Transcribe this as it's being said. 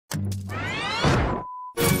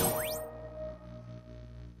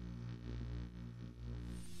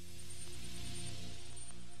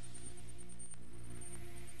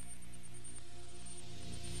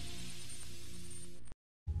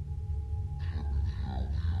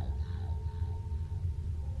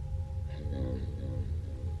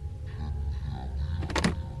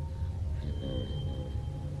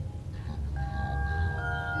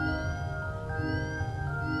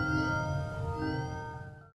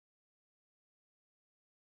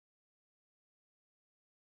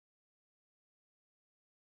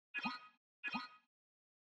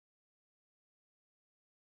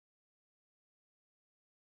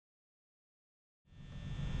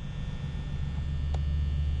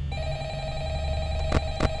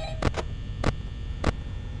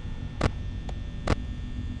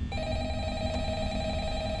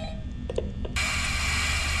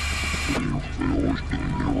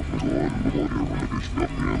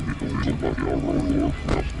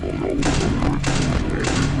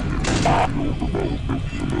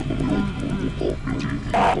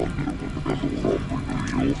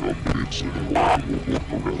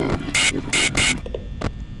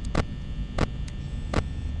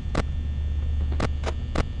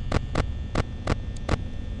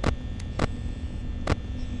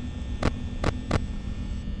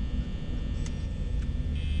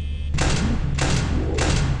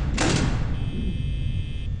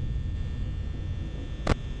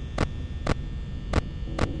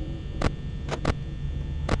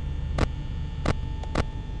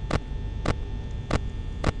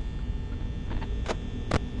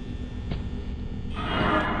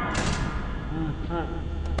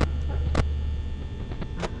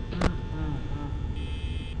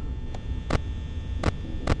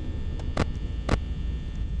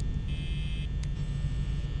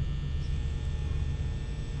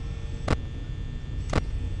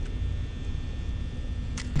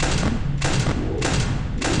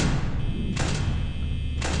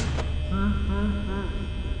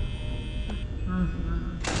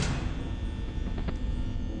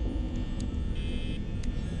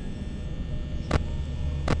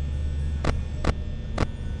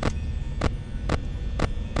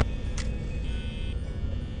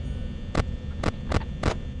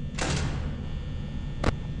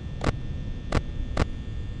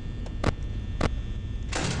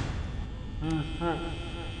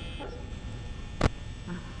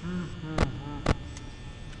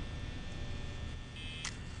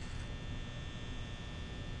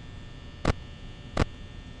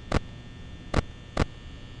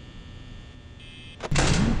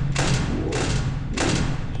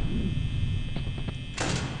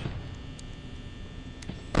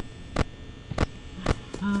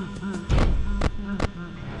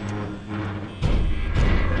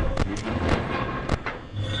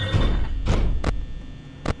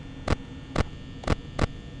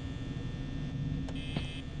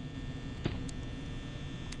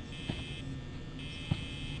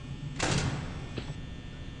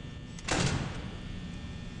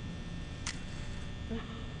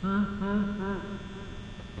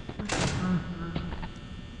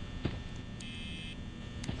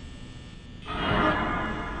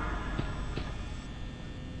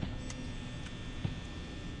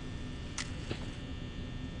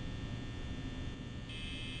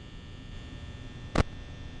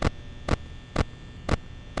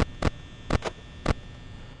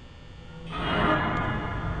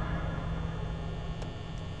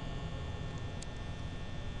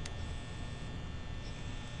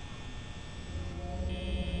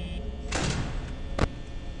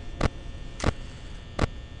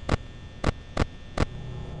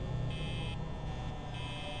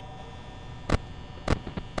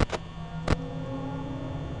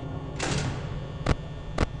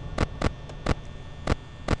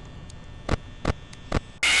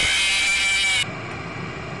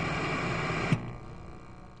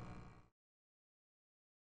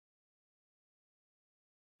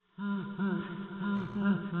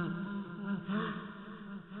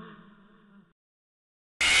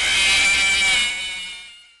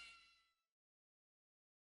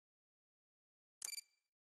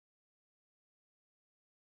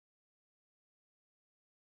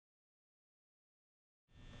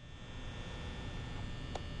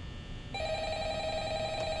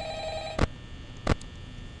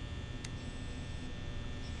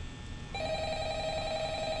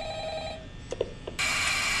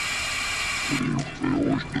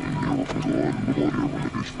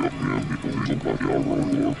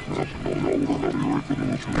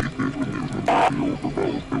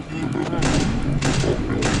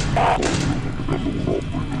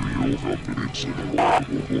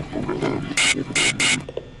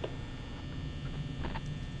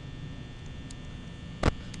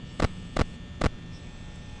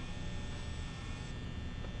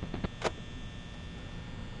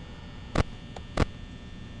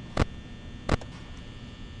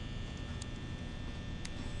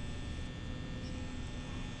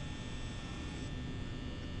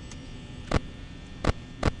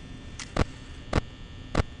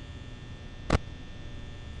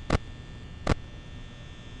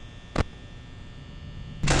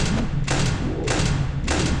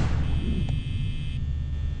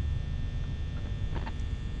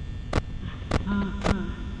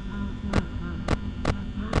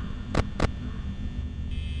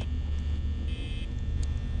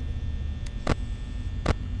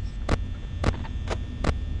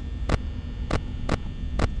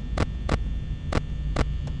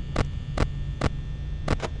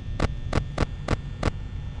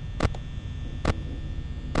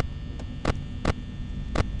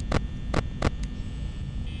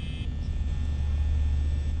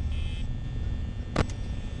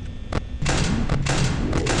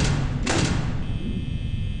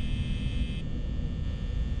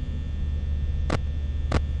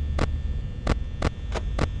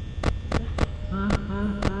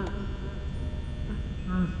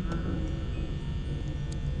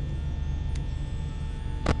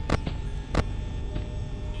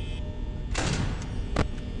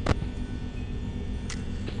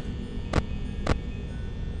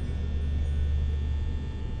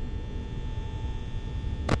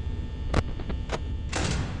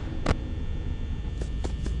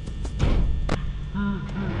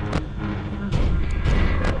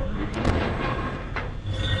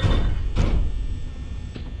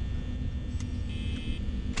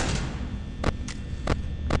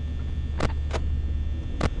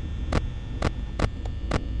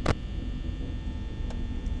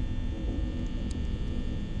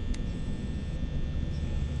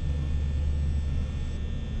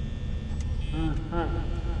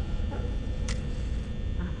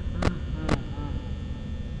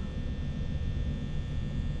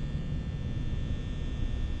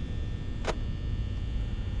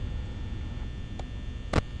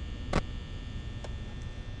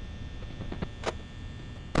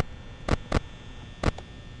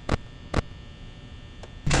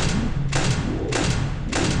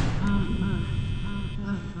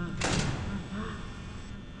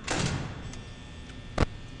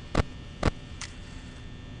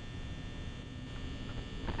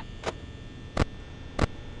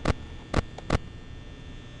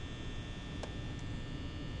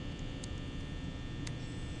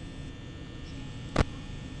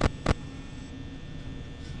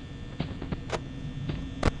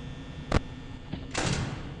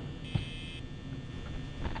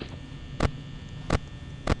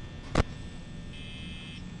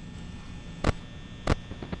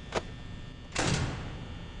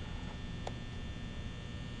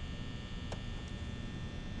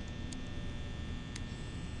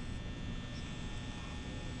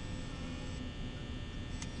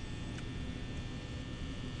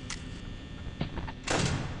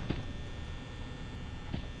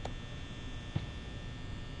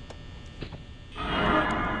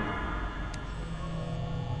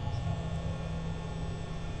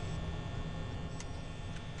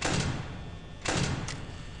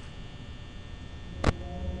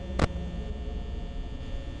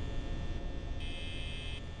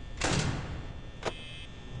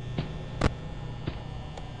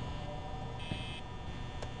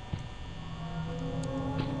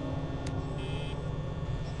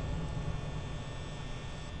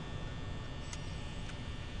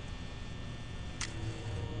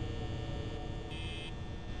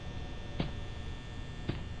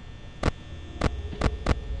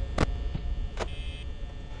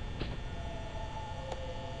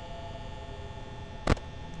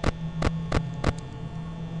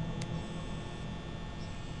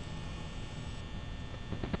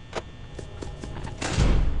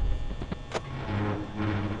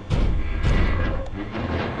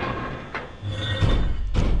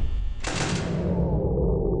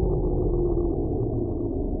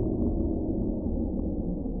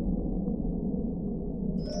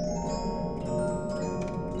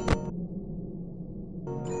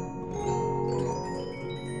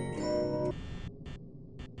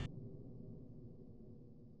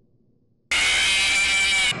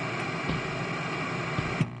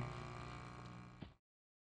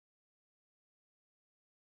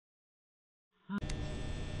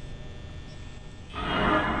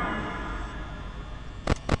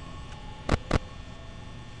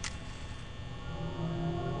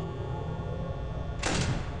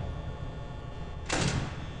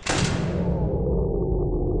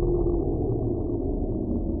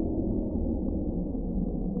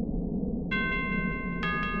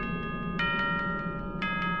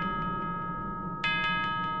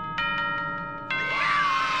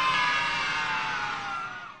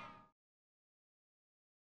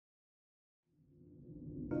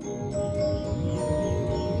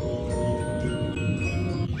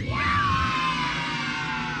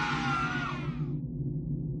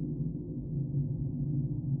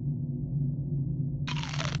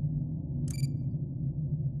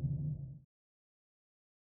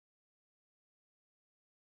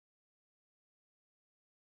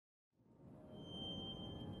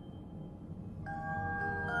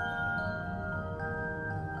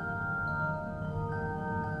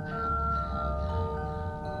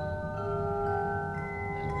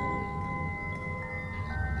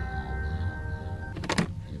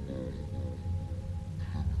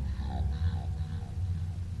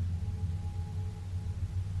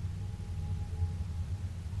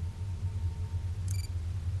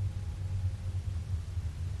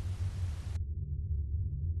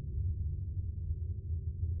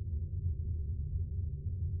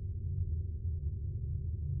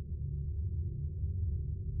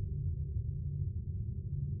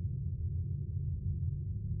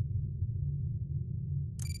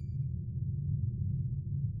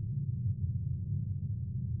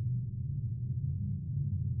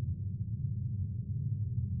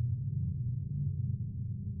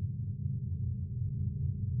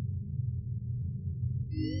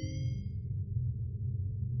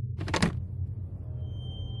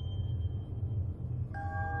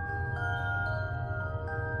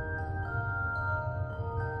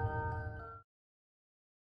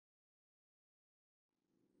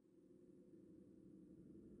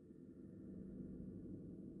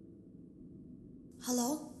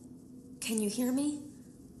Hello? Can you hear me?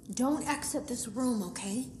 Don't exit this room,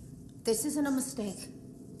 okay? This isn't a mistake.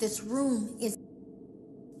 This room is...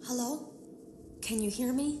 Hello? Can you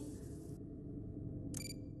hear me?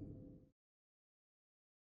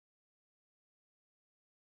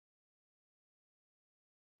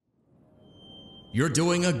 You're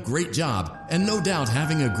doing a great job and no doubt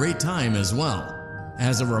having a great time as well.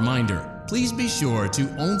 As a reminder, please be sure to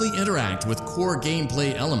only interact with core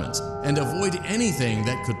gameplay elements and avoid anything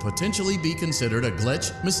that could potentially be considered a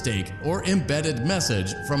glitch, mistake, or embedded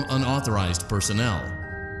message from unauthorized personnel.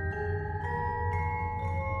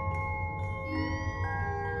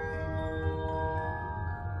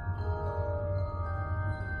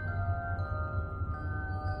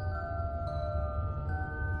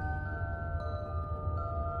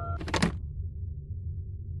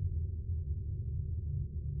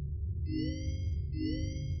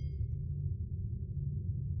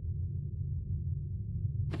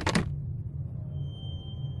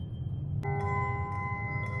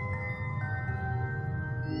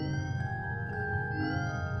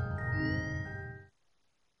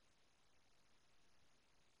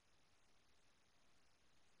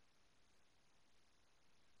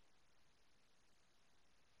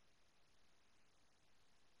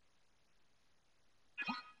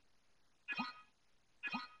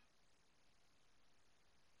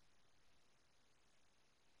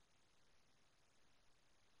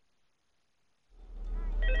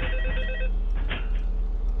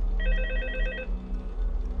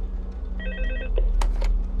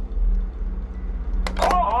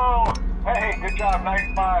 Hey, good job,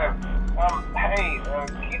 nice five.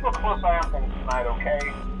 Keep a close eye on things tonight, okay?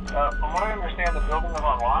 From what I understand, the building is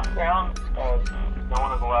on lockdown. No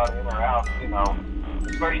one is allowed in or out,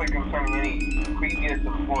 especially concerning any previous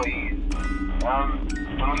employees.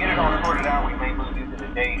 When we get it all sorted out, we may move you to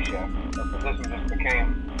the day shift. The position just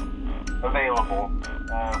became available.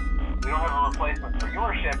 We don't have a replacement for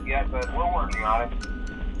your shift yet, but we're working on it.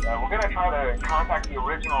 We're going to try to contact the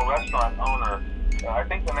original restaurant owner. I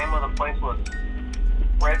think the name of the place was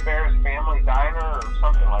Red Bear's Family Diner or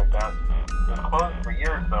something like that. It was closed for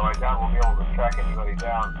years, though. I doubt we'll be able to track anybody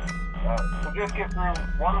down. So just get through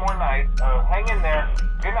one more night. Hang in there.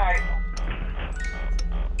 Good night.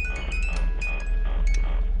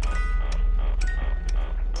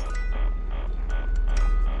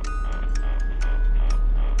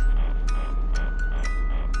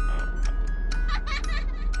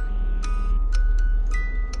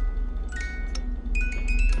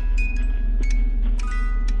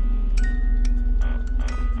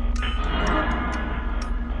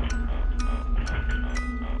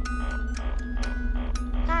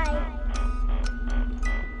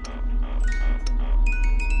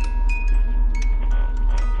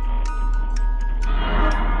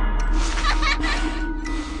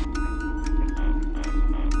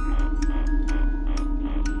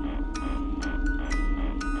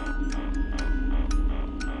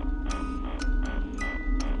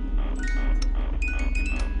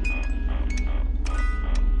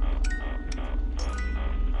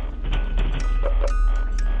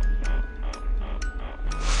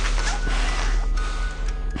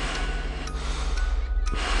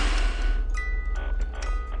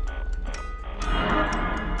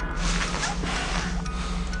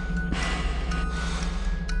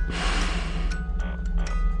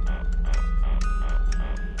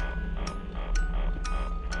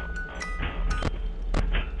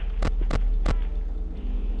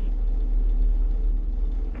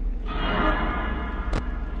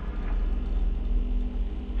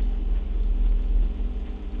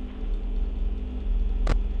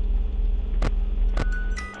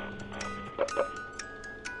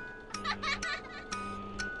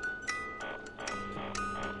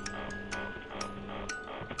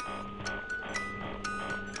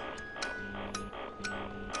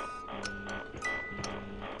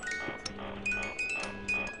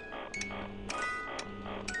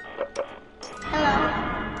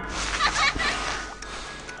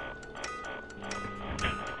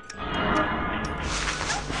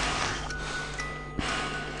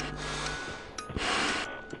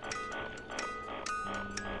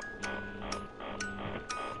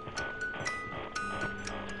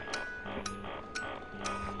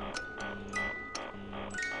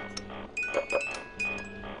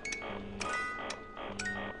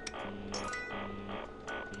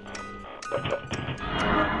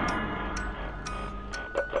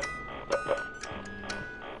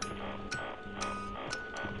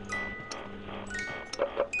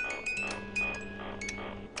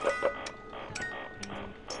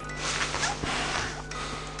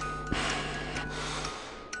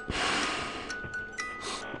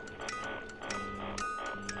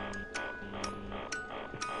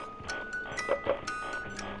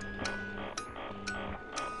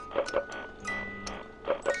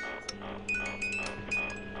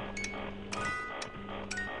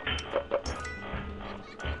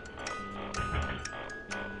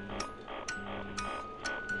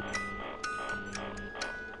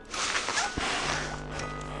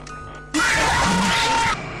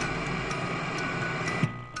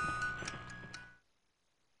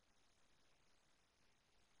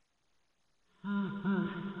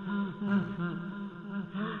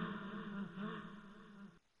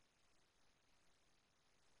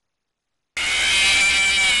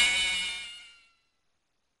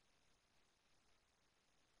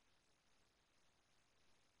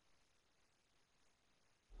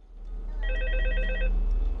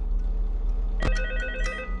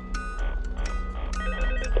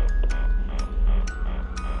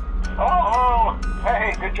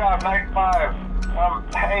 job, night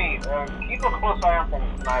 5. Hey, keep a close eye on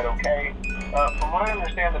things tonight, okay? From what I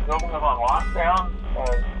understand, the building is on lockdown.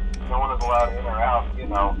 No one is allowed in or out, you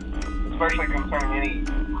know, especially concerning any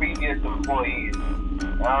previous employees.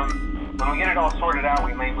 When we get it all sorted out,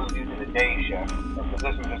 we may move you to the day shift. The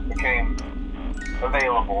position just became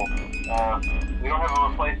available. We don't have a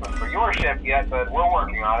replacement for your shift yet, but we're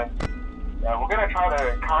working on it. We're going to try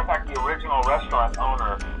to contact the original restaurant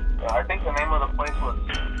owner. I think the name of the place was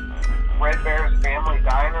Red Bear's Family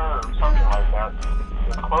Diner or something like that. It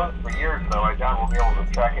was closed for years, though. I doubt we'll be able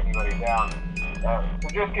to track anybody down. So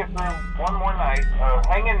just get through one more night.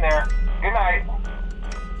 Hang in there. Good night.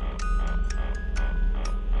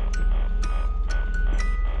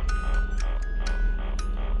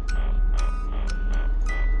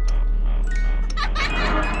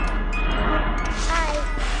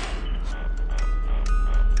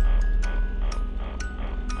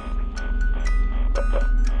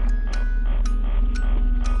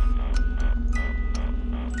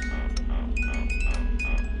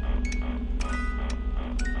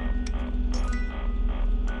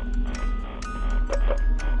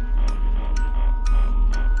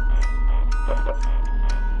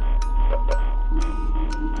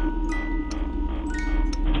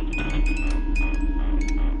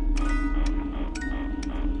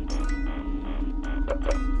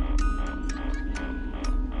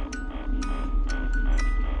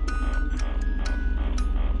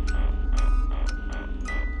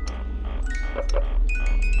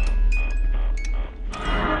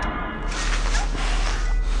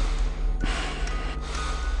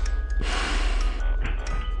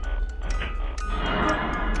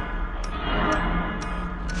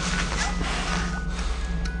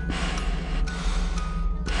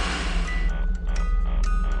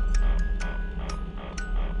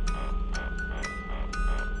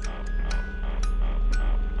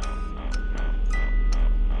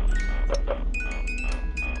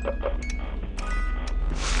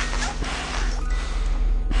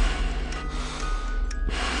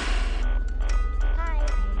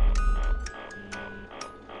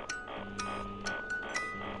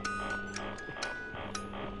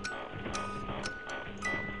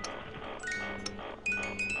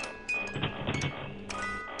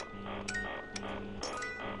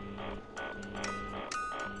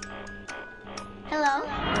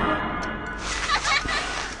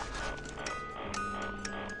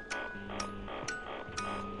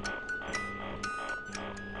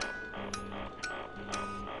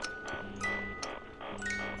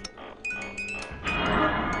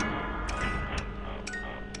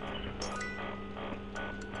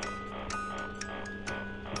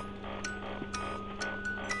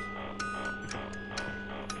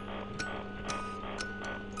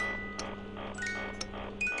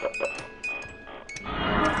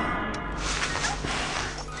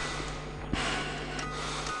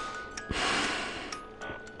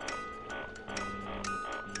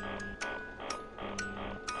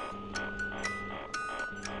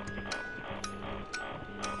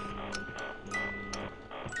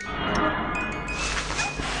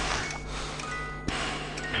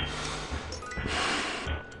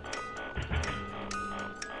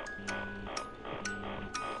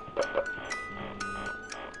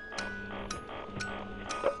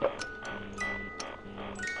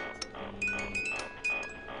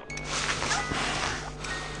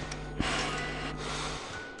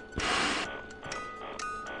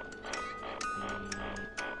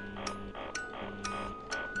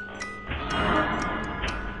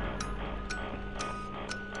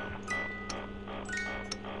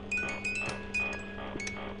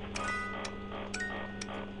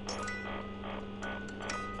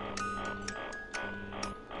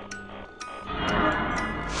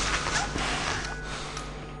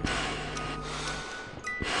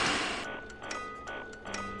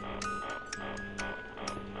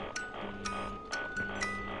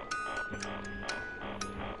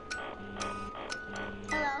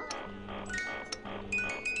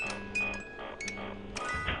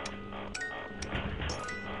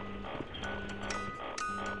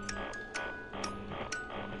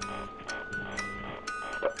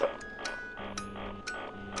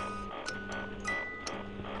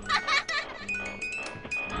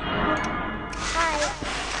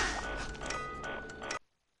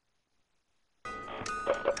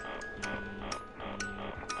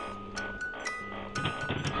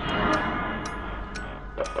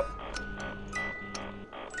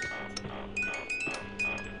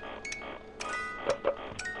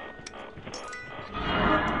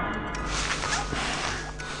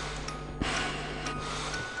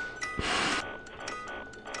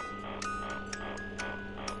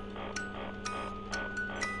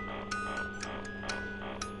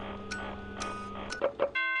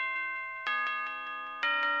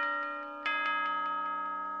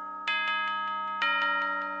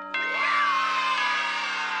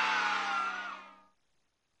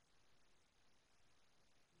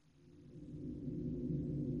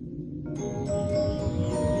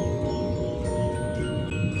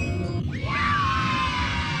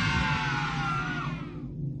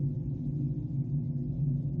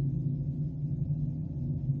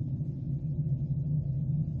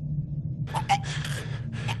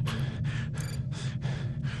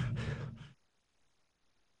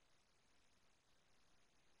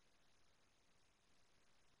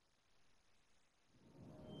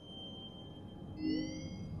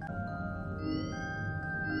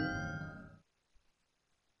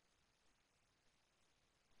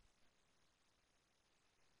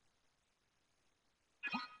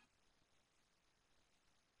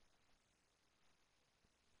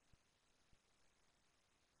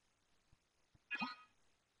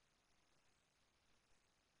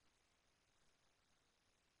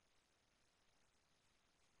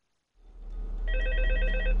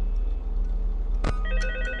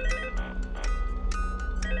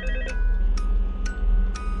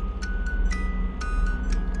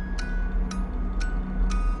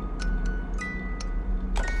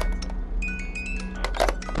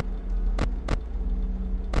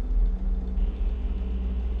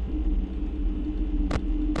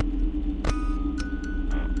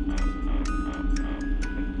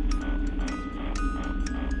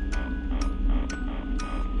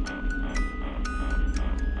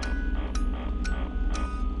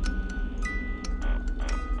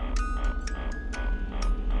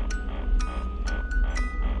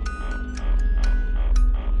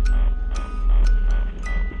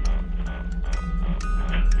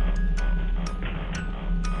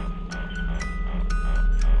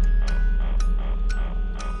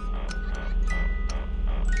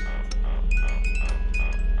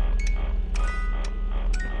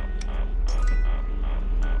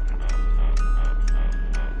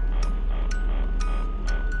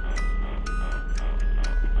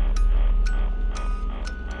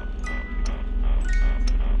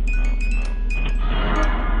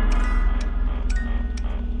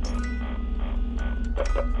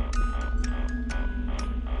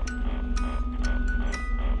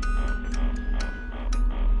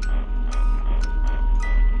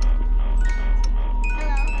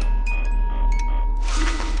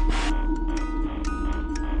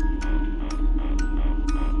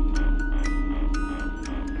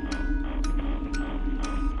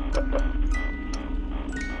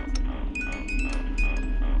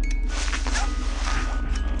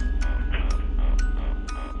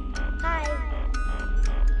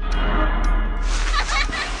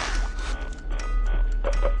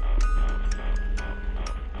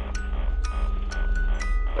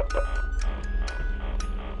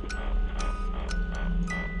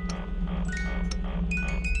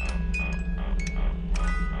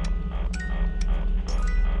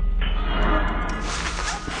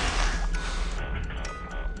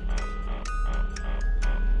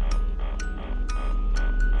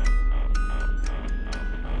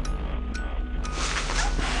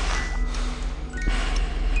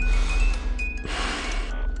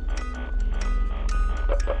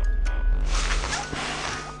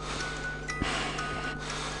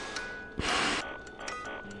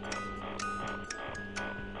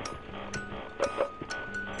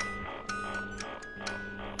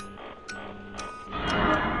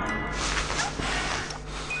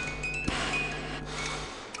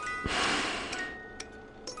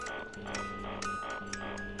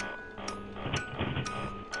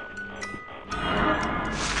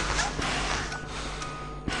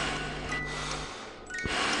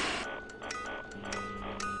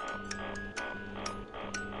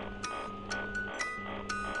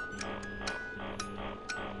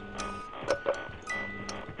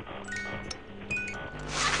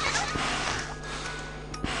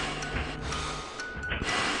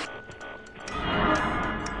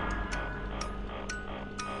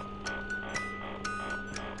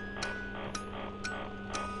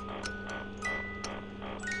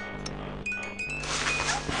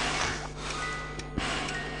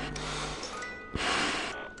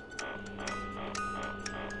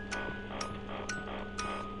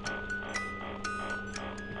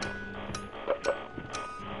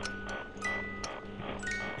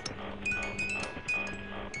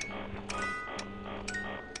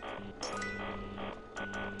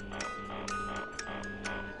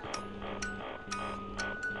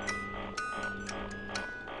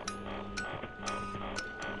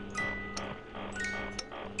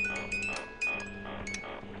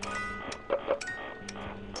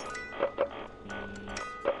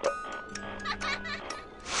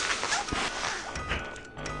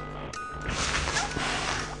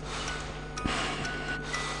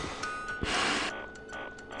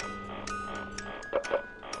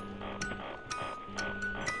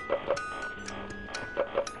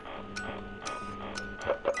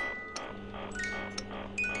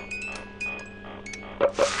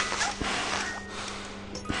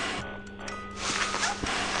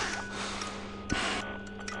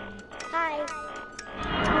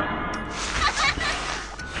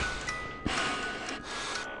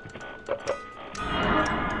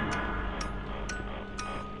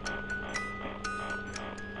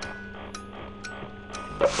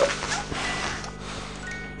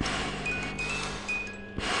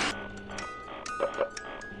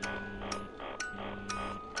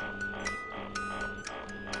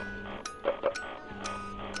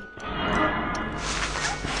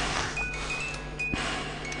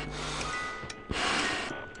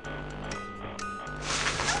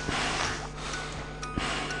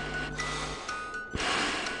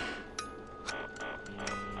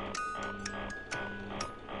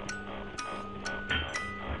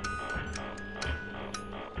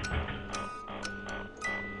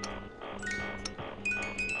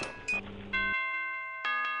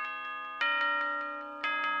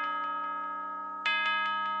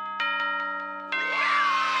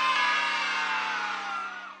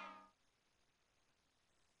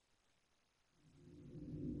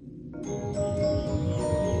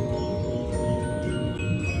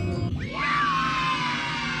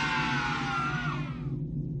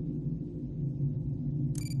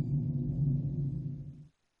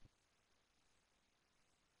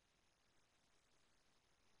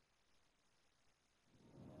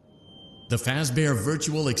 The Fazbear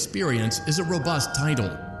Virtual Experience is a robust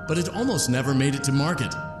title, but it almost never made it to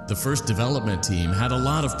market. The first development team had a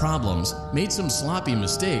lot of problems, made some sloppy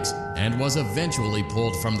mistakes, and was eventually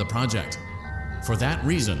pulled from the project. For that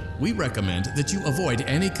reason, we recommend that you avoid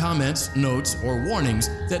any comments, notes, or warnings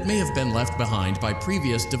that may have been left behind by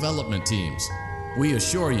previous development teams. We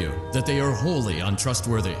assure you that they are wholly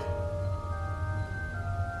untrustworthy.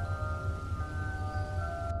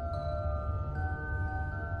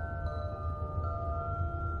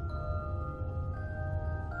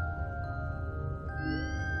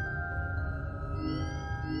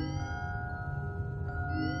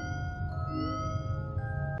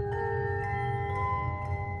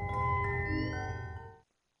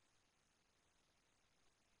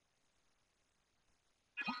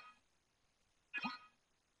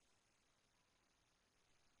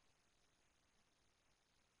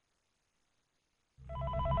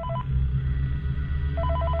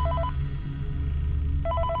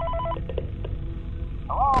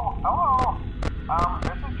 Hello?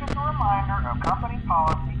 This is just a reminder of company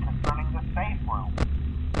policy concerning the safe room.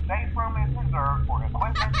 The safe room is reserved for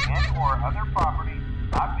equipment and/or other property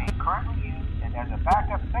not being currently used and as a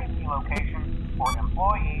backup safety location for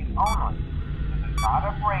employees only. This is not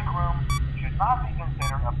a break room. It should not be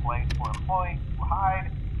considered a place for employees to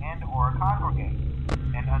hide and/or congregate.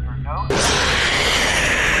 And under no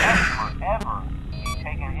customer ever be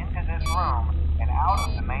taken into this room and out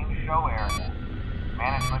of the main show area.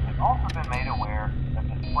 Management has also been made aware that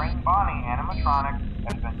the Spring Bonnie animatronic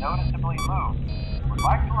has been noticeably moved. Would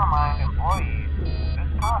like to remind employees that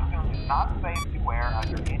this costume is not safe to wear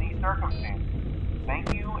under any circumstances.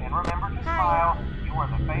 Thank you, and remember to smile. You are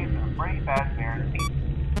the face of Freddy Fazbear's team.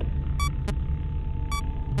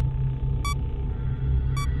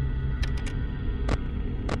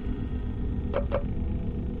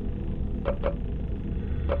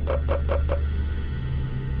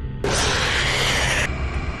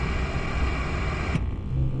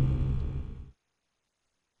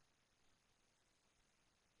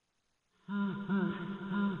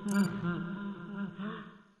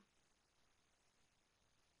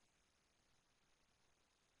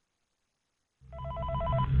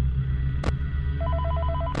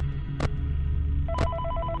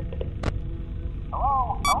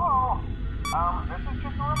 Hello? This is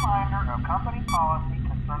just a reminder of company policy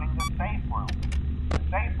concerning the safe room. The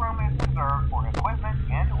safe room is reserved for equipment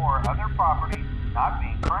and/or other property not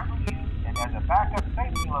being currently used and as a backup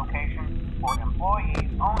safety location for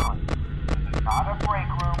employees only. This is not a break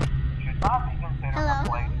room. It should not be considered a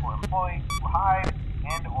place for employees to hide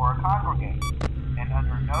and/or congregate. And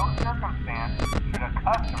under no circumstance should a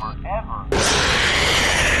customer ever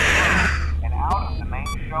and out of the main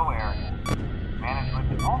show area. Management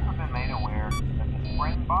has also been made aware that the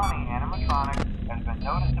Spring Bonnie animatronic has been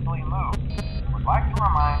noticeably moved. Would like to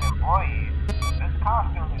remind employees that this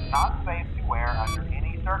costume is not safe to wear under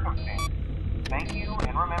any circumstances. Thank you,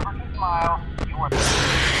 and remember to smile. You are...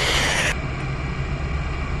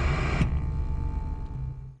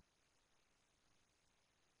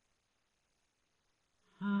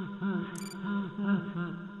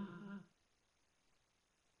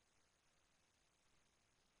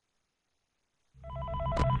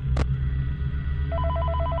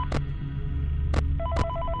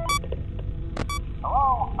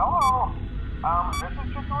 Hello? This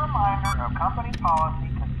is just a reminder of company policy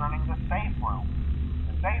concerning the safe room.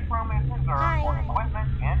 The safe room is reserved for equipment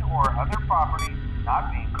and/or other property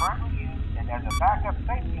not being currently used and as a backup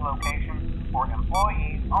safety location for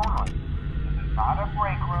employees only. This is not a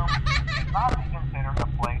break room. It should not be considered a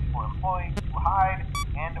place for employees to hide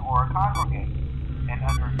and/or congregate. And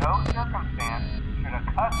under no circumstance should a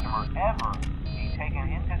customer ever be taken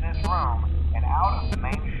into this room and out of the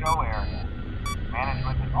main show area.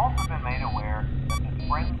 Management has also been made aware that the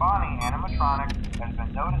Spring Bonnie animatronic has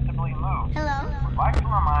been noticeably moved. Hello? Would like to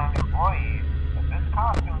remind employees that this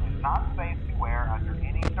costume is not safe to wear under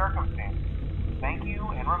any circumstances. Thank you,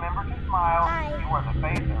 and remember to smile. Bye. You are the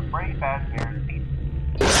face of Freddy Fazbear.